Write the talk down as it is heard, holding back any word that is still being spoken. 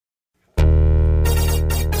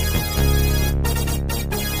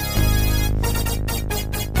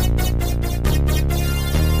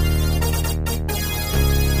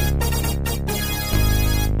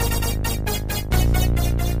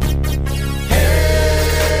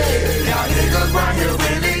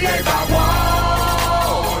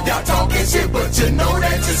but you know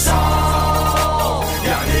that you're soft.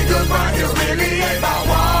 Y'all niggas right here really ain't about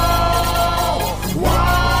wow,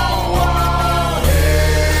 wow, wow,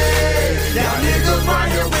 hey. Y'all niggas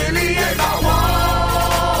right here really ain't about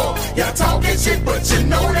wow. Y'all talking shit, but you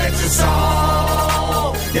know that you're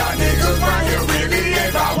soft. Y'all niggas right here really ain't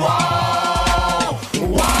about wow,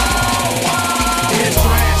 wow, wow. It's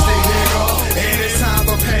drastic, nigga, and it's time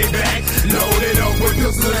for payback. Loaded up with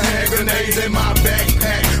pistols and hand grenades in my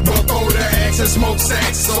backpack. Before the action, smoke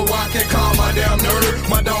sacks so I can calm my damn nerve.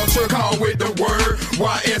 My dog sure call with the word.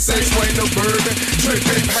 YSA swing the bourbon,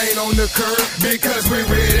 dripping paint on the curb because we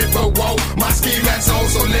ready for war. My ski mask on,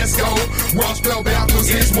 so let's go. Ross spell backwards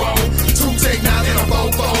is woe. 2 take 9 in a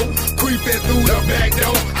fofo, creeping through the back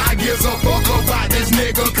door. I gives a fuck about this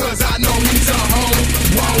nigga cause I know he's a hoe.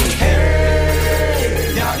 Whoa,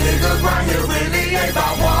 hey, y'all niggas right here really ain't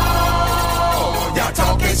about war. Y'all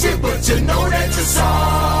talking shit, but you know that you're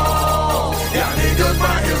soft. Y'all niggas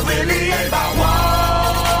right here really ain't about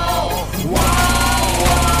wow, wow,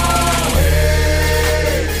 wow,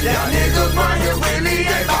 hey. Y'all niggas right here really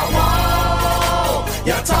ain't about wow.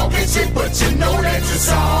 Y'all talking shit, but you know that you're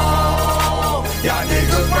soft. Y'all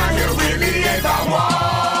niggas right here really ain't about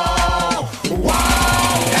wow, wow.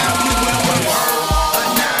 Have you ever heard a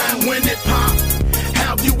 9 when it pop?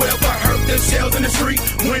 Have you ever heard the shells in the street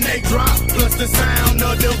when they drop? Plus the sound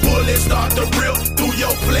of the bullets start to rip through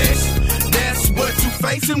your flesh. That's what you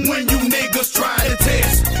facing when you niggas try to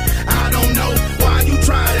test. I don't know why you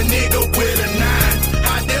try to nigga with a 9.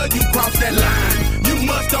 How dare you cross that line? You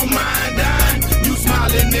must don't mind dying. You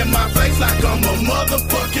smiling in my face like I'm a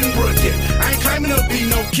motherfucking rookie. I ain't claiming to be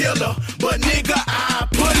no killer, but nigga I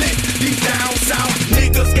pull it. These down south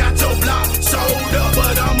niggas got your block sold up,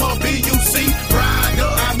 but I'm a BUC rider.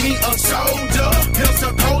 I mean a soldier.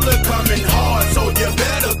 Pensacola coming hard, so you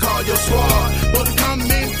better call your squad. But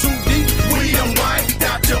coming too deep, we done wiped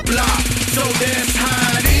out your block. So that's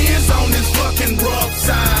how it is on this fucking rough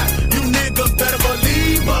side. You niggas better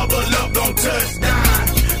believe bubble up gon' touch down,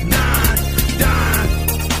 down, down.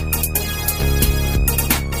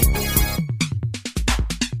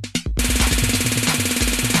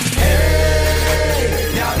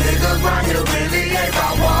 Hey, y'all niggas right here really ain't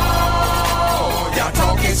about war. Y'all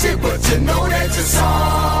talking shit, but you know that you're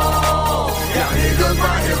soft. Y'all niggas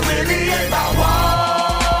right here really ain't about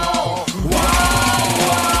wow, wow,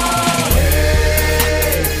 wow, hey.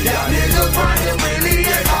 Y'all niggas right here really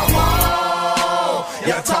ain't about wow.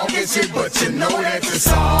 Y'all talking shit, but you know that you're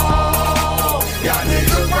soft. Y'all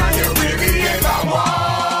niggas right here really ain't about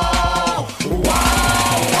wow, wow,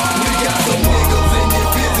 wow. We got some niggas in your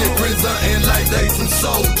busy presenting like they some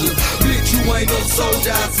soldiers. Bitch, you ain't no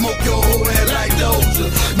soldier. I smoke your whole head like Doja.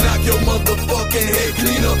 Knock your motherfucking head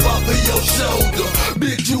clean up off of your shoulder.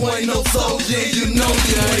 Bitch, you ain't no soldier, and you know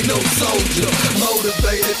you ain't no soldier.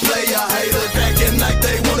 Motivated player haters acting like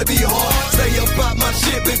they wanna be hard. Stay about my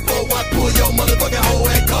shit before I pull your motherfucking whole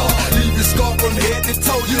head car. Leave your scar from head to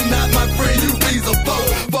toe. You not my friend, you please a foe.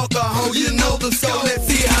 Fuck a hoe, you know the score. Let's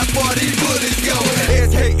see how far these bullets go.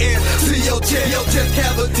 SKS to your chest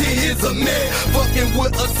cavity is a mess. Fucking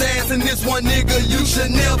with assassin, this one nigga you should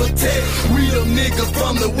never test. We them niggas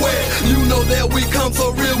from the west, you know that we come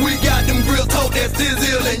so real. We got them grills told that's this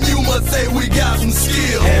ill, and you must say we got some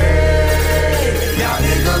skill. Hey, y'all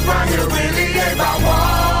niggas right here really ain't about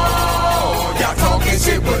war. Y'all talking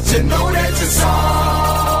shit, but you know that you're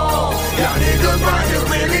soft. Y'all niggas right here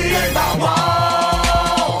really ain't about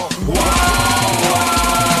wow, wow,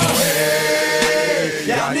 wow, hey.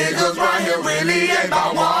 Y'all niggas right here really ain't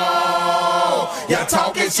about wow. Y'all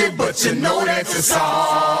talking shit, but you know that you're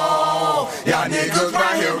soft. Y'all niggas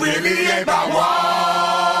right here really ain't about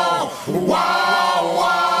wow, wow.